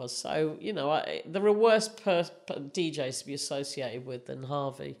Harvey was. So, there are worse DJs to be associated with than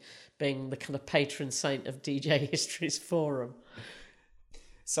Harvey, being the kind of patron saint of DJ History's forum.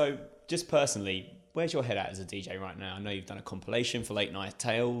 So, just personally, where's your head at as a DJ right now? I know you've done a compilation for Late Night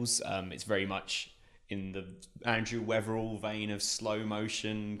Tales. It's very much in the Andrew Weatherall vein of slow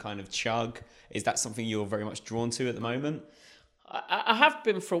motion kind of chug. Is that something you're very much drawn to at the moment? I have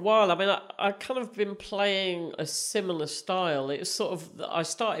been for a while. I mean, I kind of been playing a similar style. It was sort of, I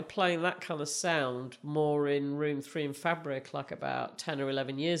started playing that kind of sound more in Room 3 in Fabric, like about 10 or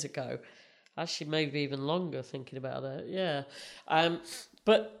 11 years ago. Actually, maybe even longer, thinking about it. Yeah.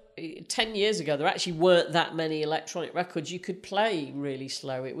 But 10 years ago, there actually weren't that many electronic records you could play really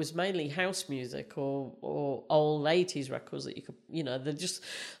slow. It was mainly house music or old 80s records that you could,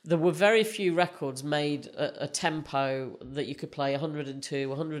 there were very few records made at a tempo that you could play 102,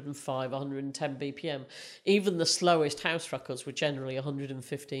 105, 110 BPM. Even the slowest house records were generally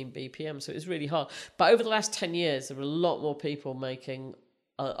 115 BPM, so it was really hard. But over the last 10 years, there were a lot more people making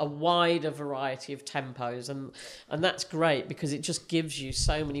a wider variety of tempos, and that's great because it just gives you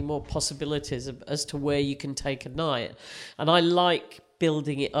so many more possibilities as to where you can take a night. And I like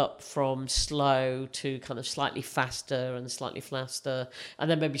building it up from slow to kind of slightly faster, and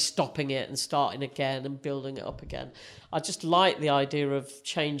then maybe stopping it and starting again and building it up again. I just like the idea of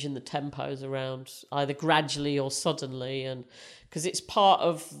changing the tempos around either gradually or suddenly, and because it's part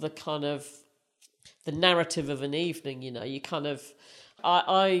of the kind of the narrative of an evening. You kind of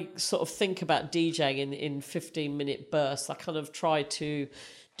I sort of think about DJing in 15-minute bursts. I kind of try to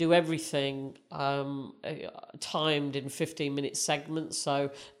do everything timed in 15-minute segments.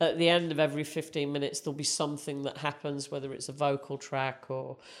 So at the end of every 15 minutes, there'll be something that happens, whether it's a vocal track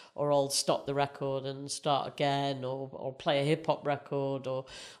or I'll stop the record and start again, or play a hip-hop record or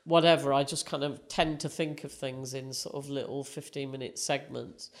whatever. I just kind of tend to think of things in sort of little 15-minute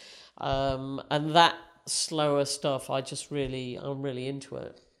segments. And that slower stuff, I'm really into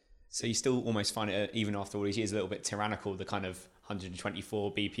it. So you still almost find it, even after all these years, a little bit tyrannical, the kind of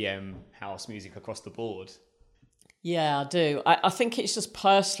 124 BPM house music across the board? Yeah, I do. I think it's just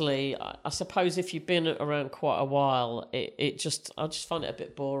personally, I suppose if you've been around quite a while, I just find it a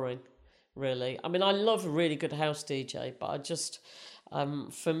bit boring, really. I mean, I love a really good house DJ, but I just,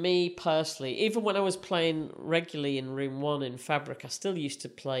 for me personally, even when I was playing regularly in Room 1 in Fabric, I still used to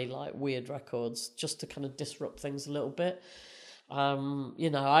play like weird records just to kind of disrupt things a little bit. I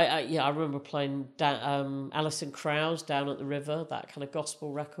remember playing Alison Krauss Down at the River, that kind of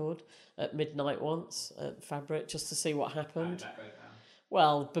gospel record at midnight once at Fabric, just to see what happened.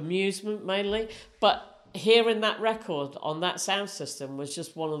 Well, bemusement mainly, but hearing that record on that sound system was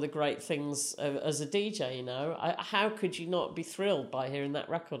just one of the great things as a DJ. How could you not be thrilled by hearing that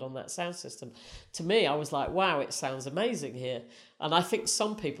record on that sound system? To me, I was like, wow, it sounds amazing here. And I think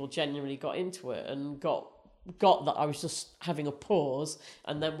some people genuinely got into it and got that I was just having a pause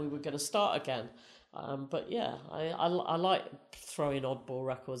and then we were going to start again. But yeah, I like throwing oddball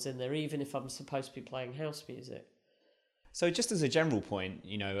records in there, even if I'm supposed to be playing house music. So just as a general point,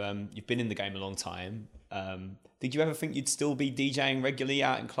 you've been in the game a long time. Did you ever think you'd still be DJing regularly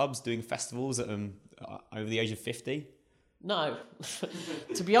out in clubs, doing festivals over the age of 50? No.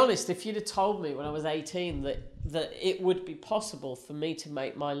 To be honest, if you'd have told me when I was 18 that it would be possible for me to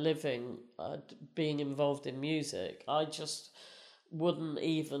make my living being involved in music, I just wouldn't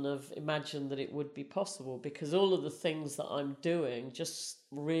even have imagined that it would be possible, because all of the things that I'm doing just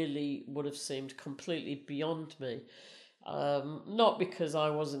really would have seemed completely beyond me. Not because I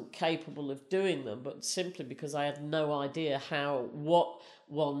wasn't capable of doing them, but simply because I had no idea what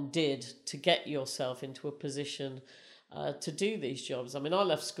one did to get yourself into a position to do these jobs. I mean, I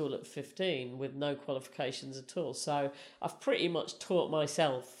left school at 15 with no qualifications at all, so I've pretty much taught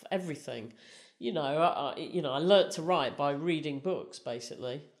myself everything. I learnt to write by reading books,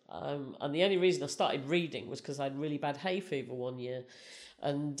 basically. And the only reason I started reading was because I had really bad hay fever one year,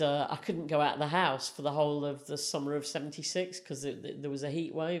 and I couldn't go out of the house for the whole of the summer of '76 because there was a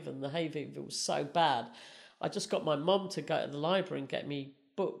heat wave and the hay fever was so bad. I just got my mum to go to the library and get me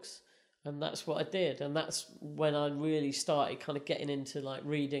books. And that's what I did, and that's when I really started kind of getting into like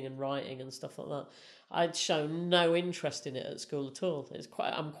reading and writing and stuff like that. I'd shown no interest in it at school at all.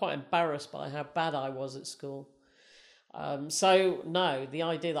 I'm quite embarrassed by how bad I was at school. So no, the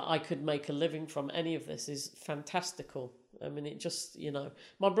idea that I could make a living from any of this is fantastical. I mean, it just,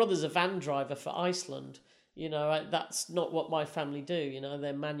 my brother's a van driver for Iceland. That's not what my family do.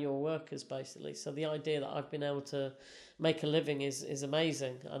 They're manual workers basically. So the idea that I've been able to make a living is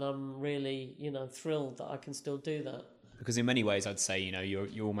amazing, and I'm really thrilled that I can still do that. Because in many ways, I'd say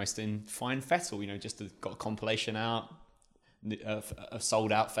you're almost in fine fettle. Just got a compilation out, a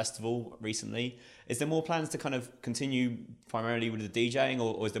sold out festival recently. Is there more plans to kind of continue primarily with the DJing,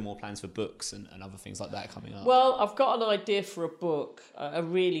 or is there more plans for books and other things like that coming up? Well, I've got an idea for a book, a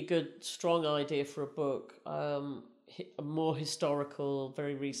really good, strong idea for a book, more historical,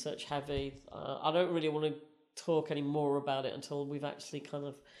 very research heavy. I don't really want to talk any more about it until we've actually kind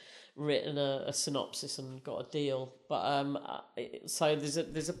of written a synopsis and got a deal. But so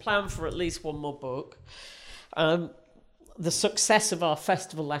there's a plan for at least one more book. The success of our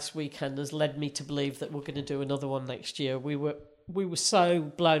festival last weekend has led me to believe that we're going to do another one next year. We were so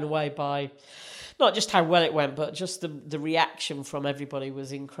blown away by not just how well it went, but just the reaction from everybody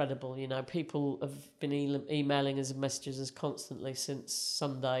was incredible. People have been emailing us and messages us constantly since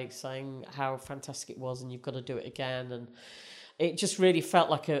Sunday saying how fantastic it was and you've got to do it again. And it just really felt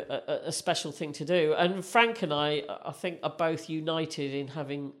like a special thing to do. And Frank and I think, are both united in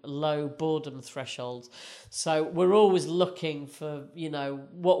having low boredom thresholds. So we're always looking for,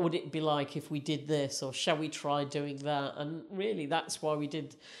 what would it be like if we did this, or shall we try doing that? And really, that's why we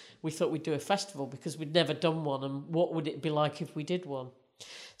thought we'd do a festival, because we'd never done one, and what would it be like if we did one?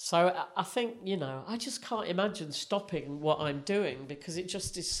 So I think, I just can't imagine stopping what I'm doing, because it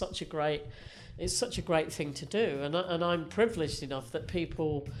just is such a great thing to do, and I'm privileged enough that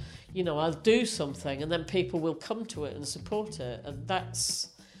people, I'll do something and then people will come to it and support it, and that's,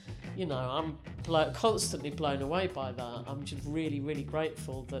 I'm constantly blown away by that. I'm just really, really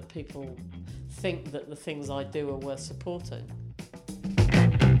grateful that people think that the things I do are worth supporting.